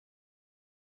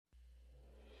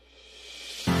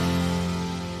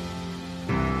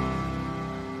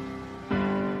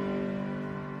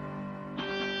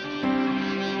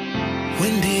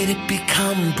When did it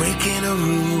become breaking a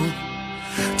rule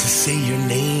to say your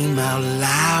name out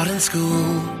loud in school?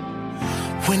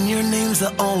 When your name's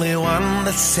the only one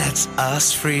that sets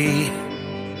us free?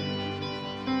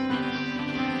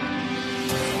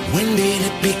 When did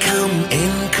it become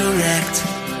incorrect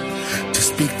to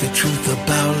speak the truth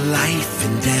about life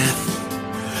and death?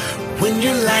 When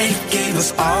your life gave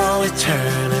us all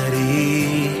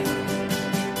eternity.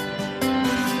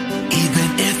 Even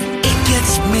if it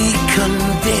gets me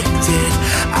convicted,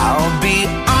 I'll be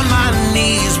on my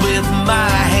knees with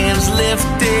my hands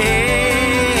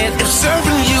lifted. If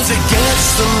serving you's against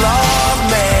the law,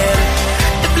 man,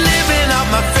 if living out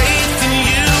my faith in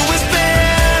you is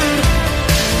banned,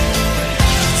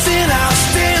 then I'll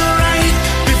stand right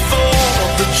before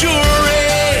the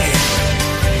jury.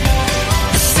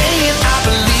 Saying I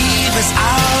believe is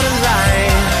out of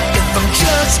line if I'm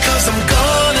judged 'cause I'm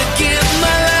gonna give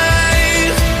my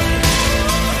life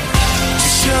to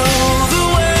show the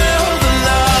world the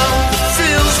love that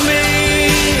fills me.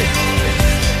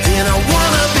 Then I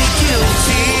wanna be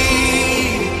guilty.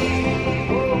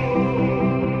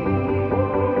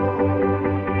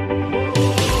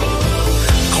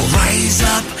 I'll rise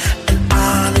up and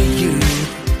honor you.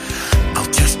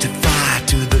 I'll testify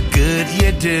to the good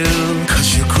you do, 'cause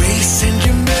your grace and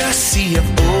your mercy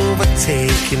have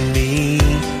overtaken me.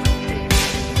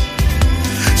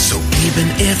 So even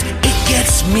if it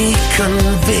gets me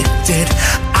convicted,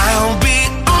 I'll be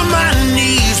on my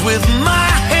knees with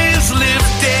my hands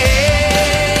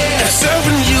lifted. If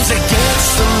serving you's against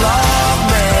the law,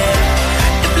 man,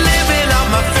 if living out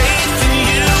my faith in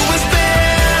you is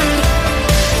banned,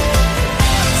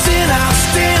 then I'll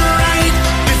stand right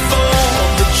before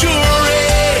the jury.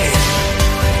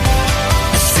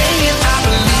 Saying I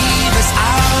believe is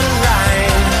out of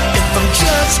line if I'm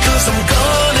judged 'cause I'm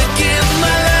gonna give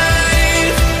my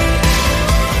life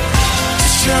to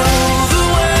show the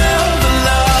world the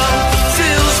love that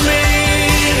fills me.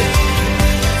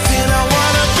 Then I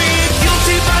wanna be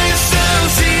guilty by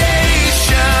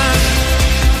association,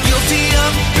 guilty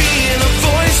of being a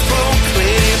voice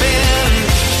proclaiming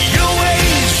your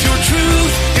ways, your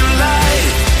truth, your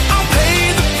life. I'll pay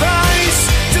the price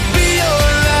to be your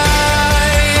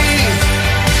life.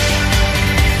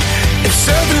 If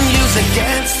serving you's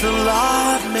against the law,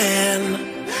 man,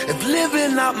 if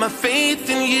living out my faith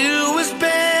in you is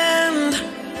banned,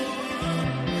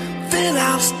 then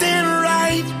I'll stand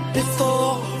right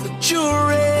before the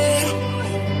jury.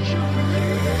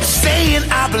 Saying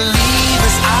I believe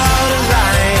is out of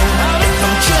line if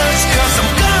I'm judged 'cause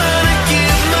I'm gonna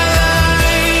give my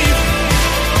life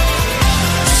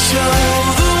to show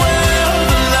the world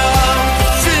the love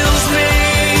that fills me.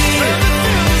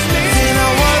 Then I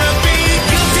wanna be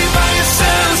guilty by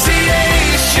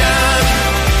association,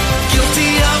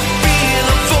 guilty of being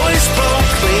a voice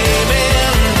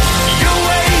proclaiming your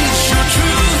ways, your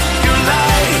truth, your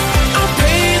life. I'll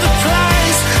pay the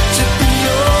price to be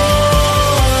your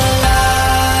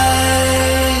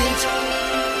light.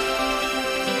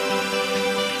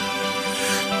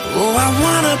 Oh, I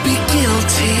wanna be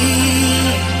guilty.